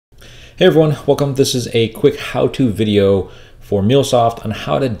Hey everyone, welcome. This is a quick how-to video for MuleSoft on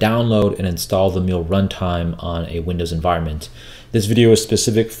how to download and install the Mule Runtime on a Windows environment. This video is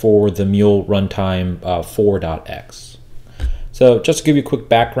specific for the Mule Runtime 4.x. So just to give you a quick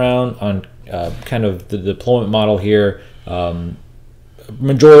background on kind of the deployment model here,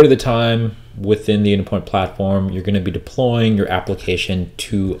 majority of the time within the endpoint platform, you're going to be deploying your application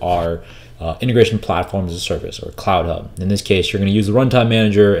to our integration platform as a service, or Cloud Hub. In this case, you're going to use the Runtime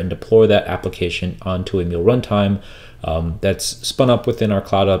Manager and deploy that application onto a Mule Runtime that's spun up within our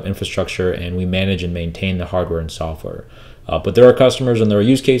Cloud Hub infrastructure, and we manage and maintain the hardware and software. But there are customers and there are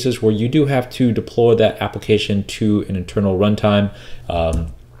use cases where you do have to deploy that application to an internal runtime.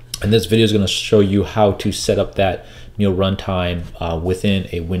 And this video is going to show you how to set up that Mule Runtime within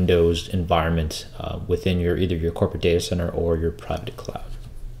a Windows environment within either your corporate data center or your private cloud.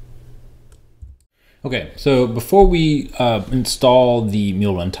 Okay, so before we install the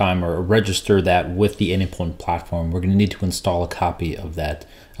Mule Runtime or register that with the endpoint platform, we're going to need to install a copy of that,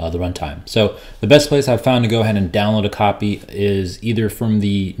 the runtime. So the best place I've found to go ahead and download a copy is either from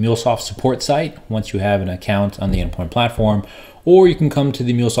the MuleSoft support site, once you have an account on the endpoint platform, or you can come to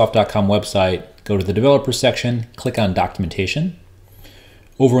the mulesoft.com website, go to the developer section, click on documentation.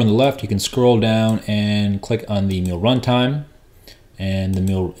 Over on the left, you can scroll down and click on the Mule Runtime and the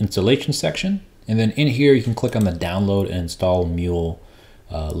Mule installation section. And then in here, you can click on the download and install Mule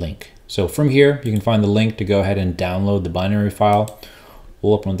link. So from here, you can find the link to go ahead and download the binary file.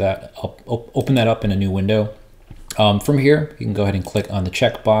 We'll open that up in a new window. From here, you can go ahead and click on the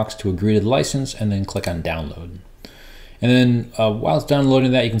checkbox to agree to the license and then click on download. And then while it's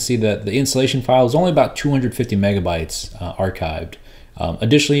downloading that, you can see that the installation file is only about 250 megabytes archived.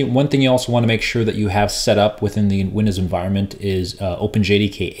 Additionally, one thing you also want to make sure that you have set up within the Windows environment is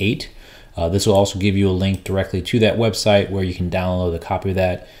OpenJDK 8. This will also give you a link directly to that website where you can download a copy of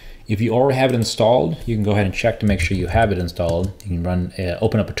that. If you already have it installed, you can go ahead and check to make sure you have it installed. You can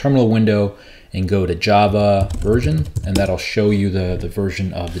open up a terminal window and go to Java version, and that'll show you the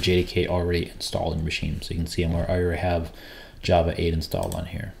version of the JDK already installed in your machine. So you can see I already have Java 8 installed on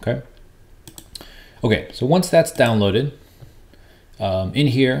here. Okay, so once that's downloaded, in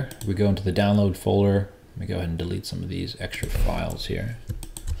here, we go into the download folder. Let me go ahead and delete some of these extra files here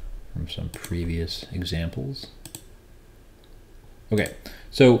from some previous examples. Okay,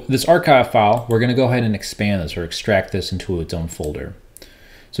 so this archive file, we're going to go ahead and expand this or extract this into its own folder.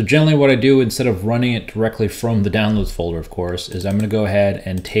 So generally what I do, instead of running it directly from the downloads folder, of course, is I'm going to go ahead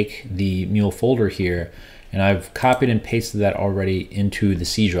and take the Mule folder here, and I've copied and pasted that already into the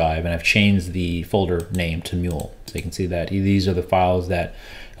C drive, and I've changed the folder name to Mule. So you can see that these are the files that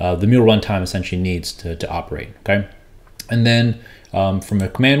the Mule Runtime essentially needs to operate. Okay, and then from a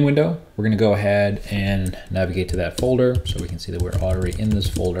command window, we're going to go ahead and navigate to that folder so we can see that we're already in this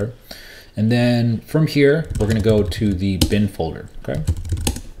folder. And then from here, we're going to go to the bin folder. Okay.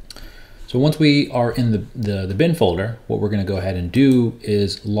 So once we are in the bin folder, what we're going to go ahead and do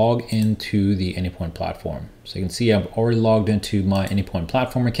is log into the Anypoint platform. So you can see I've already logged into my Anypoint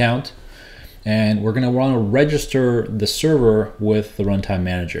platform account. And we're going to want to register the server with the Runtime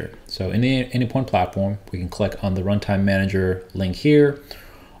Manager. So in the Anypoint platform, we can click on the Runtime Manager link here,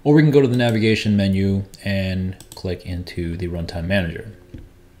 or we can go to the navigation menu and click into the Runtime Manager.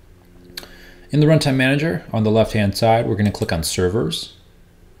 In the Runtime Manager, on the left-hand side, we're going to click on Servers,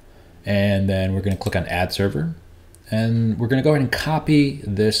 and then we're going to click on Add Server, and we're going to go ahead and copy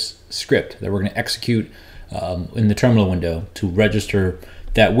this script that we're going to execute in the terminal window to register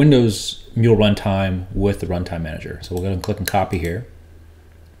that Windows Mule Runtime with the Runtime Manager. So we'll go ahead and click and copy here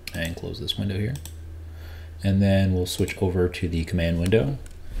and close this window here. And then we'll switch over to the command window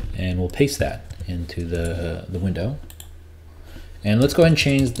and we'll paste that into the window. And let's go ahead and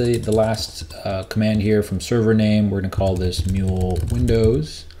change the last command here from server name. We're going to call this Mule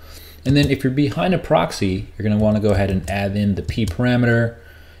Windows. And then if you're behind a proxy, you're going to want to go ahead and add in the P parameter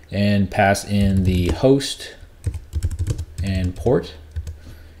and pass in the host and port.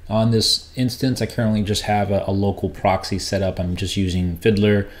 On this instance, I currently just have a local proxy set up. I'm just using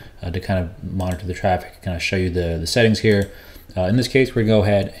Fiddler to kind of monitor the traffic, kind of show you the settings here. In this case, we're going to go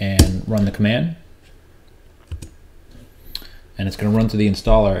ahead and run the command. And it's going to run through the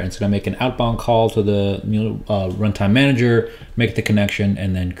installer, and it's going to make an outbound call to the Mule Runtime Manager, make the connection,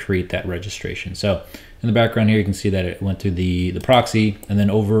 and then create that registration. So in the background here, you can see that it went through the proxy, and then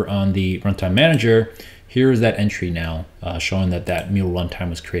over on the Runtime Manager, here is that entry now showing that Mule Runtime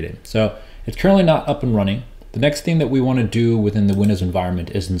was created. So it's currently not up and running. The next thing that we want to do within the Windows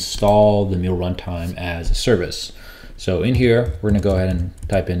environment is install the Mule Runtime as a service. So in here, we're going to go ahead and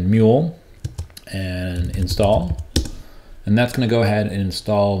type in Mule and install. and that's going to go ahead and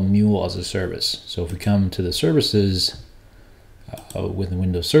install Mule as a service. So if we come to the services within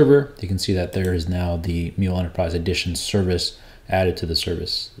Windows Server, you can see that there is now the Mule Enterprise Edition service added to the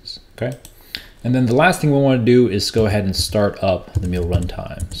services. Okay. And then the last thing we want to do is go ahead and start up the Mule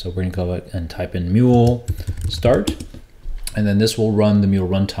Runtime. So we're going to go ahead and type in Mule start, and then this will run the Mule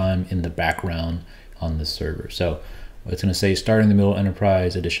Runtime in the background on the server. So it's going to say starting the Mule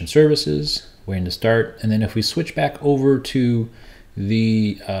Enterprise Edition services, waiting to start. And then if we switch back over to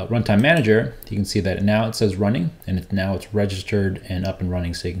the Runtime Manager, you can see that now it says running, and now it's registered and up and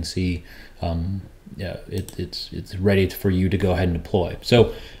running. So you can see it's ready for you to go ahead and deploy.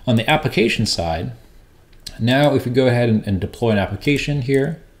 So on the application side, now if we go ahead and deploy an application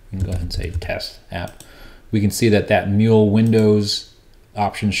here, you can go ahead and say test app. We can see that that Mule Windows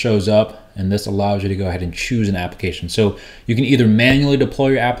option shows up, and this allows you to go ahead and choose an application. So you can either manually deploy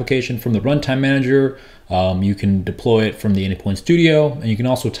your application from the Runtime Manager, you can deploy it from the Anypoint Studio, and you can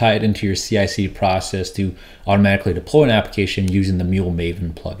also tie it into your CI/CD process to automatically deploy an application using the Mule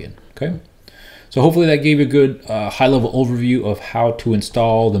Maven plugin. Okay. So hopefully that gave you a good high-level overview of how to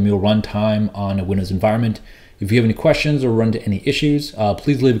install the Mule Runtime on a Windows environment. If you have any questions or run into any issues,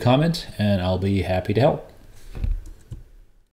 please leave a comment and I'll be happy to help.